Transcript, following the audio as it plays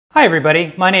Hi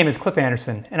everybody, my name is Cliff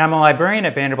Anderson and I'm a librarian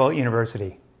at Vanderbilt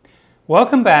University.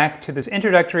 Welcome back to this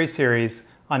introductory series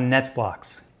on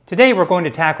NetsBlox. Today we're going to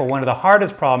tackle one of the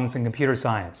hardest problems in computer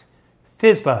science,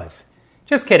 FizzBuzz.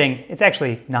 Just kidding, it's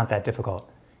actually not that difficult.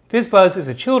 FizzBuzz is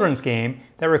a children's game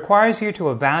that requires you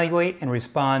to evaluate and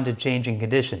respond to changing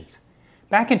conditions.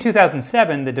 Back in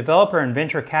 2007, the developer and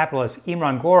venture capitalist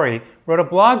Imran Gori wrote a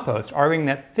blog post arguing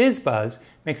that FizzBuzz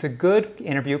makes a good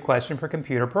interview question for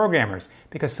computer programmers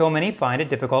because so many find it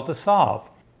difficult to solve.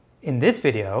 In this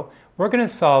video, we're going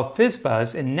to solve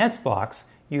FizzBuzz in NetsBlox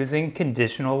using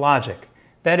conditional logic.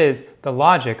 That is, the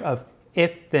logic of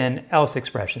if-then-else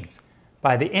expressions.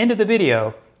 By the end of the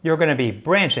video, you're going to be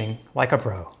branching like a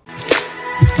pro.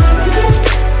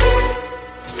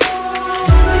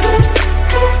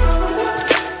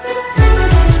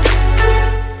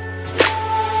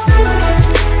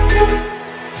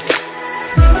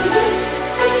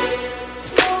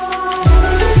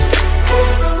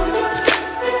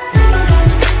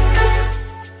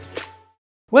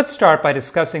 Let's start by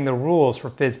discussing the rules for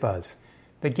FizzBuzz.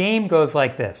 The game goes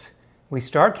like this. We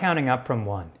start counting up from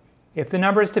 1. If the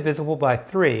number is divisible by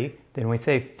 3, then we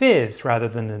say fizz rather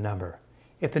than the number.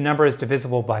 If the number is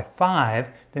divisible by 5,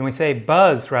 then we say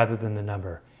buzz rather than the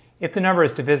number. If the number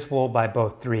is divisible by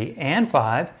both 3 and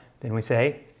 5, then we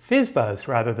say FizzBuzz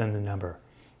rather than the number.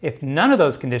 If none of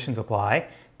those conditions apply,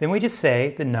 then we just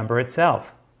say the number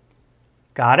itself.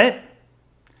 Got it?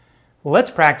 Let's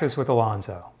practice with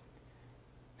Alonzo.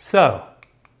 So,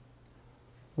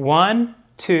 1,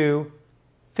 2,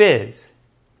 fizz.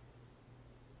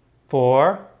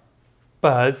 4,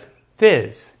 buzz,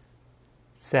 fizz.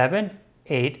 7,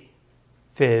 8,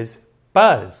 fizz,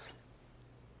 buzz.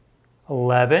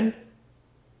 11,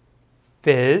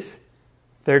 fizz.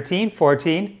 13,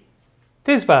 14,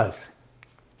 fizz, buzz.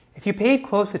 If you paid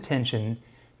close attention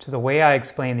to the way I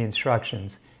explained the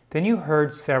instructions, then you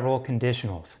heard several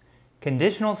conditionals.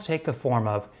 Conditionals take the form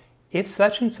of if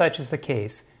such and such is the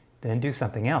case, then do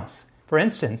something else. For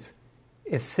instance,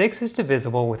 if 6 is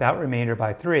divisible without remainder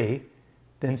by 3,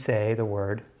 then say the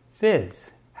word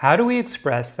fizz. How do we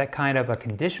express that kind of a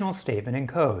conditional statement in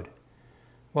code?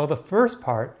 Well, the first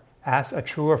part asks a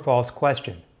true or false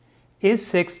question. Is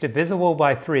 6 divisible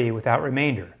by 3 without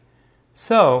remainder?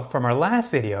 So, from our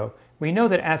last video, we know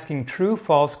that asking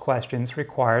true-false questions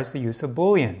requires the use of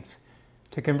booleans.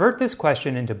 To convert this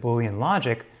question into Boolean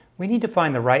logic, we need to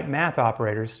find the right math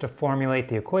operators to formulate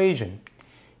the equation.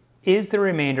 Is the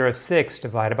remainder of 6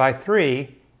 divided by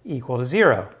 3 equal to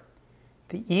 0?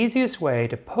 The easiest way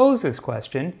to pose this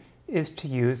question is to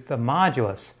use the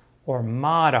modulus or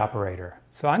mod operator.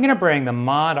 So I'm going to bring the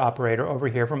mod operator over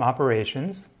here from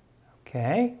operations.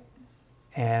 Okay,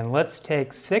 and let's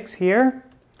take 6 here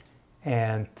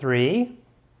and 3.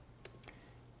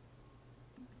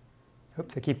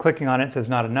 Oops, I keep clicking on it, it says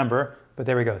not a number. But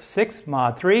there we go, 6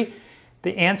 mod 3.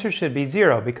 The answer should be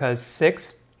 0 because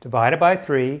 6 divided by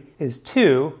 3 is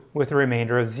 2 with a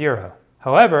remainder of 0.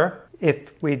 However,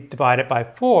 if we divide it by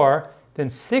 4, then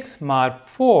 6 mod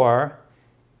 4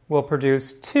 will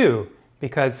produce 2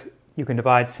 because you can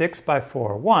divide 6 by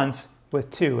 4 once with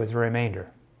 2 as a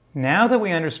remainder. Now that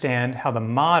we understand how the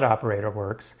mod operator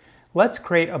works, let's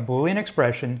create a Boolean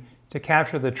expression to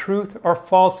capture the truth or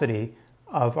falsity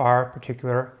of our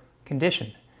particular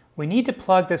condition. We need to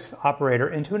plug this operator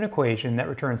into an equation that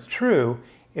returns true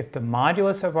if the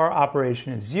modulus of our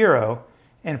operation is 0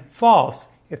 and false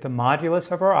if the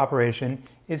modulus of our operation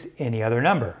is any other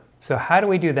number. So how do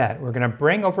we do that? We're going to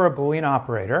bring over a Boolean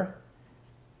operator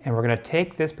and we're going to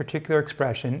take this particular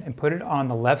expression and put it on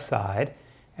the left side,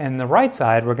 and on the right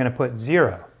side we're going to put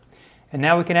 0. And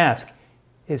now we can ask,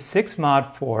 is 6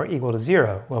 mod 4 equal to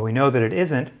 0? Well, we know that it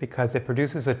isn't because it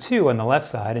produces a 2 on the left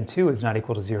side and 2 is not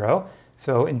equal to 0.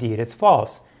 So indeed it's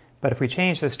false. But if we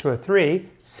change this to a 3,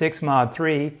 6 mod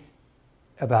 3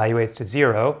 evaluates to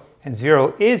 0, and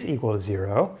 0 is equal to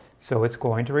 0, so it's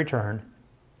going to return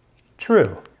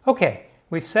true. Okay,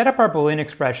 we've set up our Boolean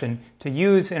expression to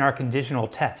use in our conditional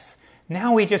tests.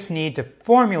 Now we just need to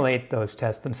formulate those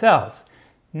tests themselves.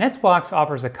 NetsBlox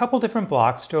offers a couple different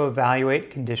blocks to evaluate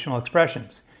conditional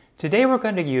expressions. Today we're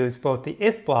going to use both the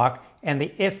if block and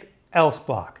the if-else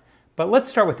block. But let's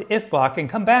start with the if block and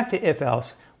come back to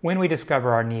if-else when we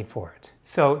discover our need for it.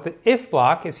 So the if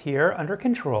block is here under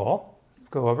control. Let's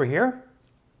go over here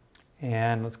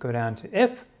and let's go down to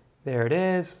if. There it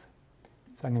is.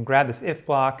 So I can grab this if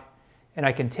block and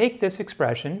I can take this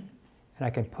expression and I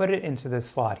can put it into this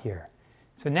slot here.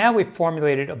 So now we've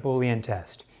formulated a Boolean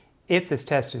test. If this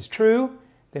test is true,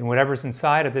 then whatever's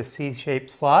inside of this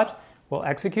C-shaped slot will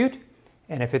execute,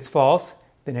 and if it's false,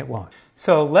 then it won't.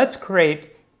 So let's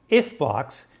create if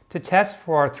blocks to test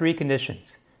for our three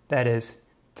conditions. That is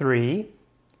 3,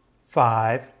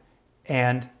 5,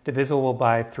 and divisible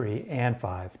by 3 and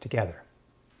 5 together.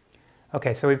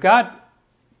 Okay, so we've got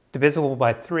divisible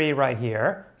by 3 right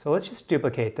here. So let's just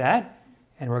duplicate that.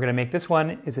 And we're going to make this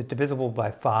one, is it divisible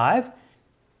by 5?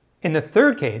 In the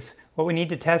third case, what we need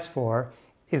to test for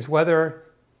is whether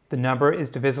the number is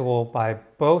divisible by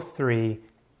both 3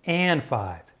 and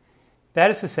 5. That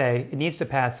is to say, it needs to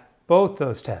pass both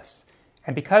those tests.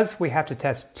 And because we have to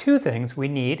test two things, we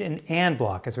need an AND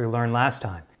block, as we learned last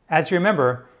time. As you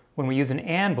remember, when we use an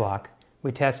AND block,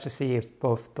 we test to see if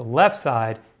both the left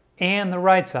side and the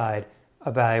right side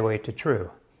evaluate to true.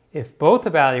 If both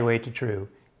evaluate to true,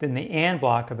 then the AND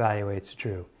block evaluates to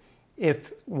true.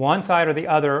 If one side or the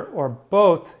other or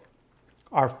both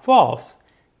are false,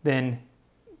 then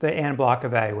the AND block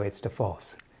evaluates to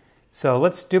false. So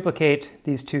let's duplicate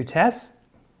these two tests.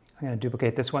 I'm going to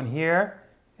duplicate this one here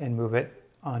and move it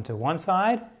onto one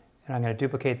side. And I'm going to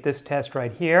duplicate this test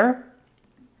right here.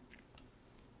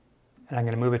 And I'm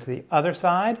going to move it to the other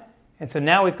side. And so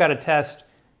now we've got a test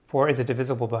for is it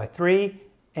divisible by 3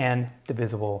 and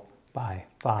divisible by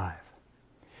 5.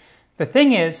 The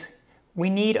thing is, we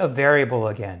need a variable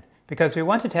again, because we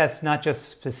want to test not just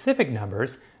specific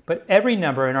numbers, but every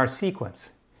number in our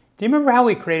sequence. Do you remember how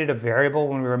we created a variable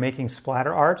when we were making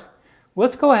splatter art?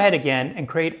 Let's go ahead again and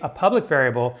create a public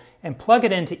variable and plug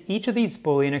it into each of these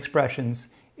Boolean expressions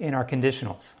in our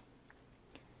conditionals.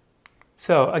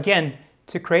 So again,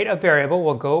 to create a variable,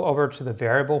 we'll go over to the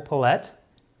variable palette.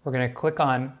 We're going to click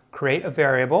on create a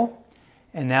variable.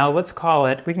 And now let's call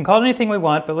it, we can call it anything we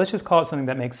want, but let's just call it something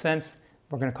that makes sense.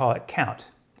 We're going to call it count.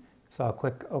 So I'll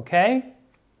click OK.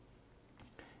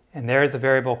 And there's the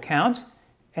variable count.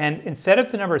 And instead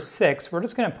of the number 6, we're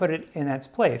just going to put it in its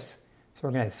place. So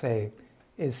we're going to say,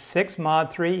 is 6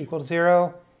 mod 3 equal to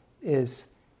 0? We're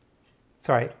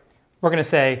going to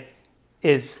say,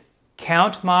 is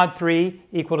count mod 3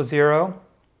 equal to 0?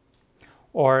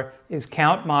 Or is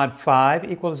count mod 5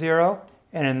 equal to 0?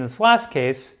 And in this last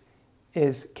case,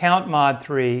 is count mod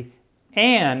 3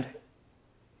 and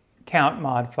count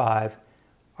mod 5,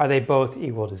 are they both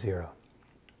equal to 0?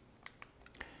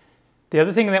 The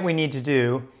other thing that we need to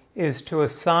do is to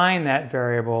assign that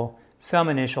variable some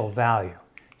initial value.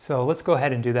 So let's go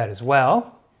ahead and do that as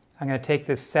well. I'm going to take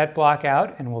this set block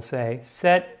out and we'll say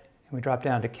set, and we drop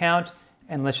down to count,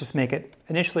 and let's just make it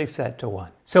initially set to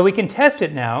 1. So we can test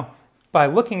it now by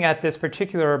looking at this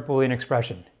particular Boolean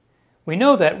expression. We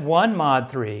know that 1 mod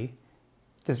 3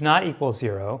 does not equal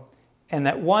 0, and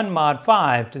that 1 mod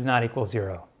 5 does not equal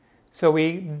 0. So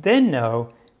we then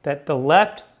know that the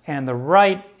left and the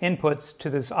right inputs to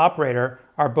this operator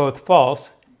are both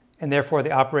false, and therefore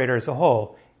the operator as a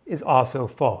whole is also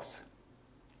false.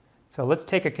 So let's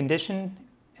take a condition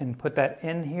and put that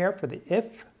in here for the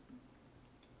if,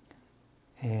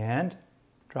 and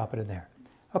drop it in there.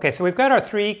 Okay, so we've got our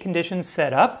three conditions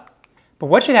set up, but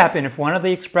what should happen if one of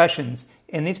the expressions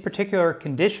in these particular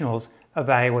conditionals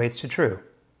evaluates to true?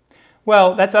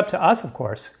 Well, that's up to us, of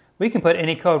course. We can put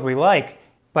any code we like,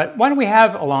 but why don't we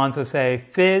have Alonzo say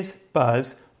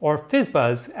FizzBuzz or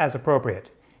FizzBuzz as appropriate?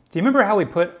 Do you remember how we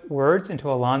put words into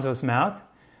Alonzo's mouth?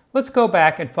 Let's go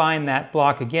back and find that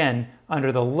block again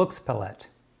under the looks palette.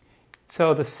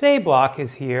 So the say block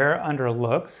is here under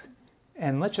looks,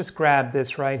 and let's just grab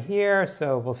this right here.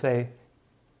 So we'll say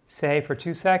for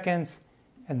 2 seconds,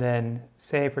 and then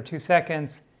say for 2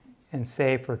 seconds, and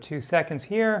say for 2 seconds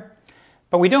here.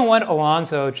 But we don't want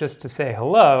Alonzo just to say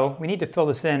hello. We need to fill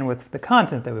this in with the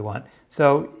content that we want.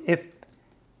 So if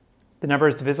the number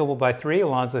is divisible by 3,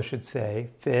 Alonzo should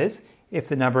say fizz. If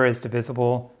the number is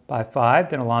divisible by 5,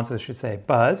 then Alonzo should say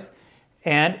buzz.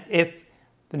 And if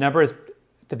the number is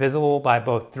divisible by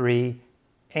both 3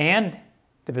 and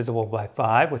divisible by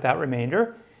 5 without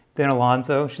remainder, then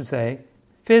Alonzo should say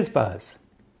FizzBuzz.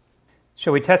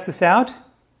 Shall we test this out?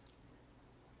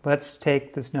 Let's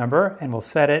take this number and we'll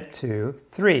set it to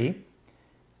 3.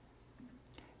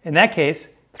 In that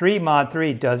case, 3 mod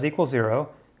 3 does equal 0,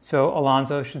 so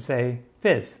Alonzo should say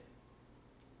fizz.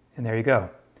 And there you go.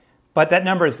 But that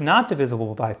number is not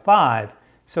divisible by 5,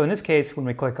 so in this case, when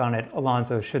we click on it,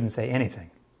 Alonzo shouldn't say anything.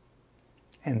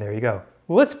 And there you go.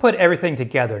 Let's put everything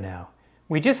together now.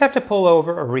 We just have to pull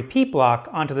over a repeat block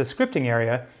onto the scripting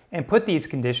area and put these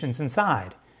conditions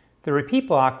inside. The repeat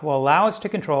block will allow us to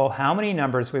control how many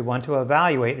numbers we want to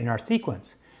evaluate in our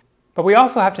sequence. But we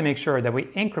also have to make sure that we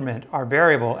increment our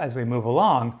variable as we move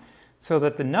along so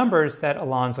that the numbers that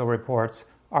Alonzo reports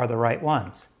are the right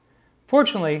ones.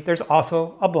 Fortunately, there's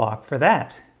also a block for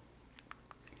that.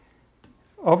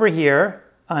 Over here,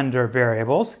 under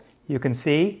variables, you can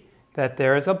see that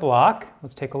there is a block,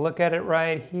 let's take a look at it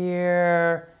right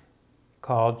here,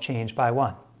 called change by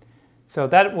 1. So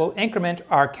that will increment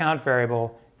our count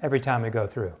variable every time we go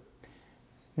through.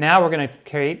 Now we're going to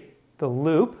create the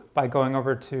loop by going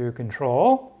over to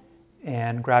Control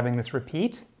and grabbing this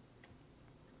repeat.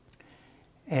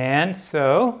 And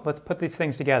so let's put these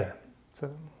things together.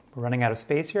 So we're running out of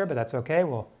space here, but that's okay.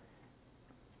 We'll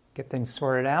get things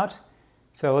sorted out.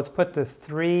 So let's put the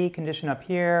 3 condition up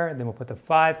here, and then we'll put the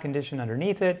 5 condition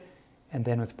underneath it, and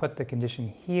then let's put the condition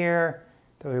here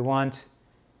that we want.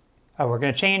 Oh, we're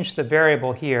going to change the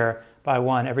variable here by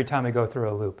 1 every time we go through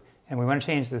a loop. And we want to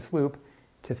change this loop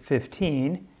to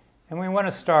 15, and we want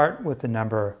to start with the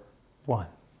number 1.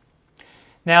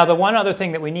 Now, the one other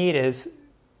thing that we need is,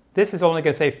 this is only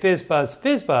going to say FizzBuzz,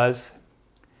 FizzBuzz.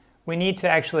 We need to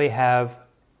actually have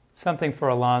something for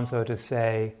Alonso to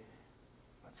say,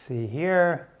 let's see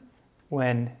here,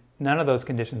 when none of those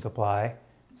conditions apply.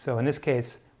 So in this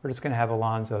case, we're just going to have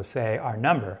Alonso say our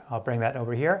number. I'll bring that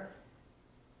over here.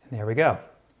 And there we go.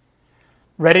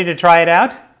 Ready to try it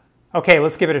out? Okay,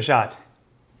 let's give it a shot.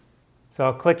 So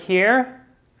I'll click here.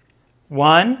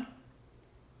 1,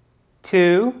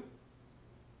 2,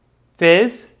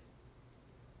 Fizz,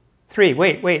 3.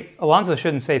 Wait, Alonso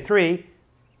shouldn't say 3.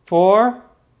 4,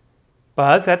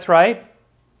 Buzz, that's right.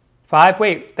 5,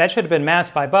 wait, that should have been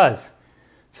masked by Buzz.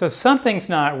 So something's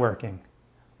not working.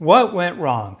 What went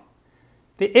wrong?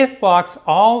 The if blocks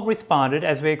all responded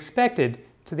as we expected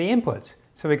to the inputs.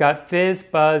 So we got Fizz,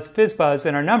 Buzz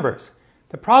in our numbers.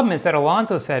 The problem is that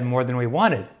Alonso said more than we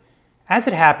wanted. As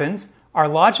it happens, our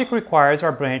logic requires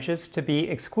our branches to be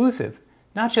exclusive,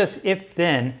 not just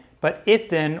if-then, but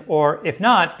if-then or if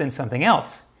not, then something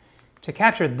else. To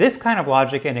capture this kind of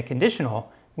logic in a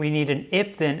conditional, we need an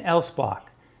if-then-else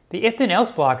block. The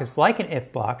if-then-else block is like an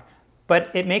if block,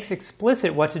 but it makes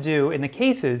explicit what to do in the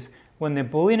cases when the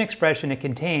Boolean expression it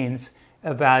contains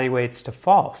evaluates to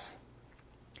false.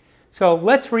 So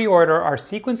let's reorder our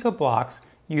sequence of blocks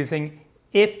using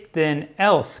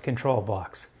if-then-else control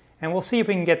blocks. And we'll see if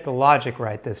we can get the logic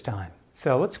right this time.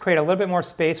 So let's create a little bit more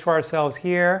space for ourselves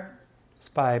here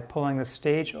just by pulling the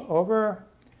stage over.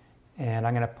 And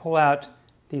I'm going to pull out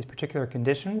these particular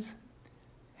conditions.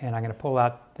 And I'm going to pull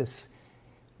out this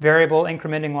variable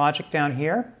incrementing logic down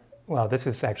here. Well, this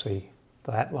is actually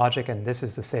that logic, and this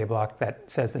is the say block that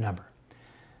says the number.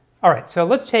 All right, so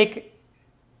let's take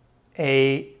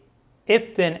a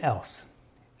if-then-else.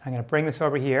 I'm going to bring this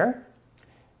over here.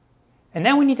 And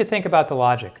now we need to think about the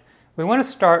logic. We want to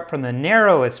start from the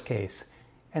narrowest case.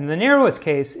 And the narrowest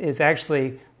case is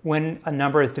actually when a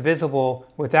number is divisible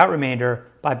without remainder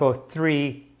by both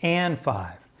 3 and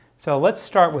 5. So let's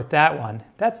start with that one.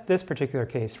 That's this particular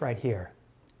case right here.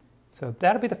 So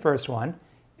that'll be the first one.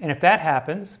 And if that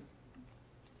happens,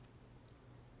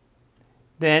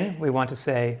 then we want to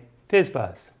say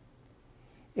FizzBuzz.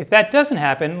 If that doesn't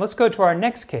happen, let's go to our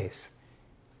next case.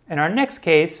 And our next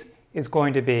case is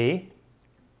going to be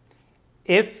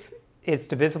if it's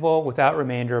divisible without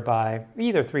remainder by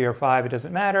either 3 or 5, it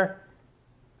doesn't matter.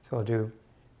 So we'll do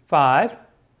 5.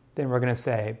 Then we're going to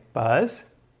say Buzz.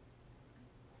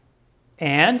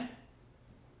 And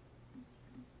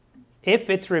if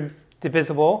it's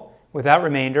divisible without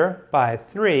remainder by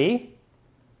 3,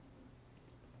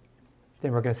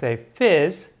 then we're going to say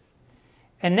Fizz.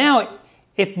 And now,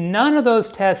 if none of those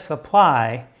tests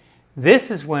apply,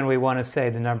 this is when we want to say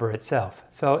the number itself.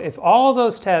 So if all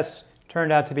those tests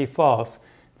turned out to be false,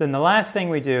 then the last thing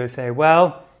we do is say,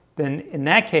 well, then in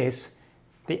that case,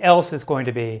 the else is going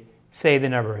to be say the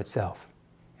number itself.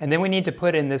 And then we need to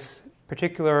put in this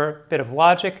particular bit of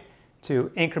logic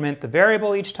to increment the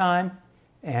variable each time,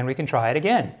 and we can try it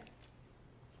again.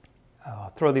 I'll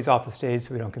throw these off the stage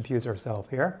so we don't confuse ourselves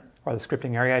here, or the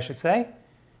scripting area, I should say.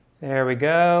 There we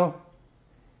go.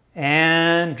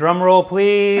 And drum roll,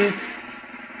 please.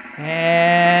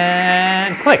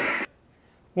 And click.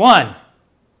 1,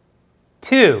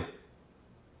 2,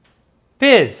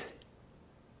 Fizz,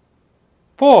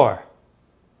 4,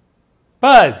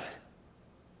 Buzz,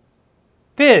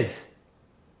 Fizz,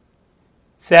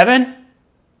 7,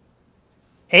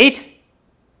 8,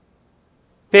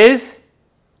 Fizz,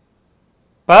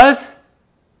 Buzz,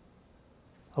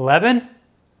 11,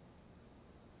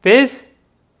 Fizz,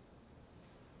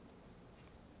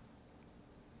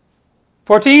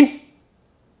 14,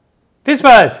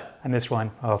 FizzBuzz. I missed one.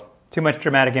 Oh, too much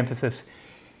dramatic emphasis.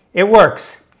 It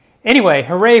works. Anyway,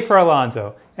 hooray for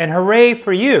Alonso, and hooray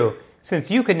for you,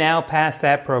 since you can now pass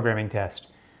that programming test.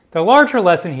 The larger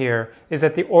lesson here is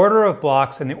that the order of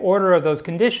blocks and the order of those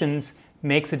conditions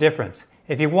makes a difference.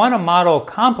 If you want to model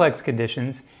complex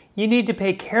conditions, you need to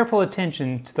pay careful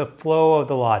attention to the flow of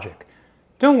the logic.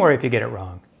 Don't worry if you get it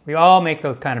wrong. We all make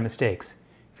those kind of mistakes.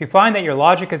 If you find that your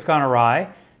logic has gone awry,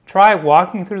 try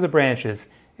walking through the branches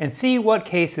and see what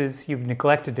cases you've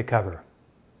neglected to cover.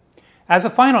 As a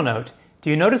final note,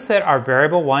 do you notice that our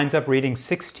variable winds up reading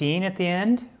 16 at the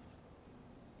end?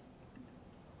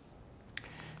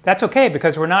 That's okay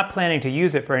because we're not planning to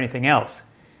use it for anything else.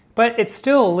 But it's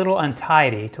still a little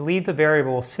untidy to leave the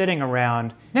variable sitting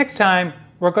around. Next time,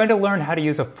 we're going to learn how to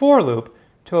use a for loop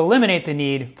to eliminate the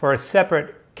need for a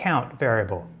separate count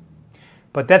variable.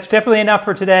 But that's definitely enough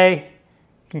for today.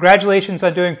 Congratulations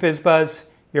on doing FizzBuzz.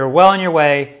 You're well on your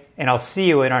way, and I'll see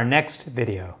you in our next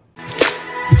video.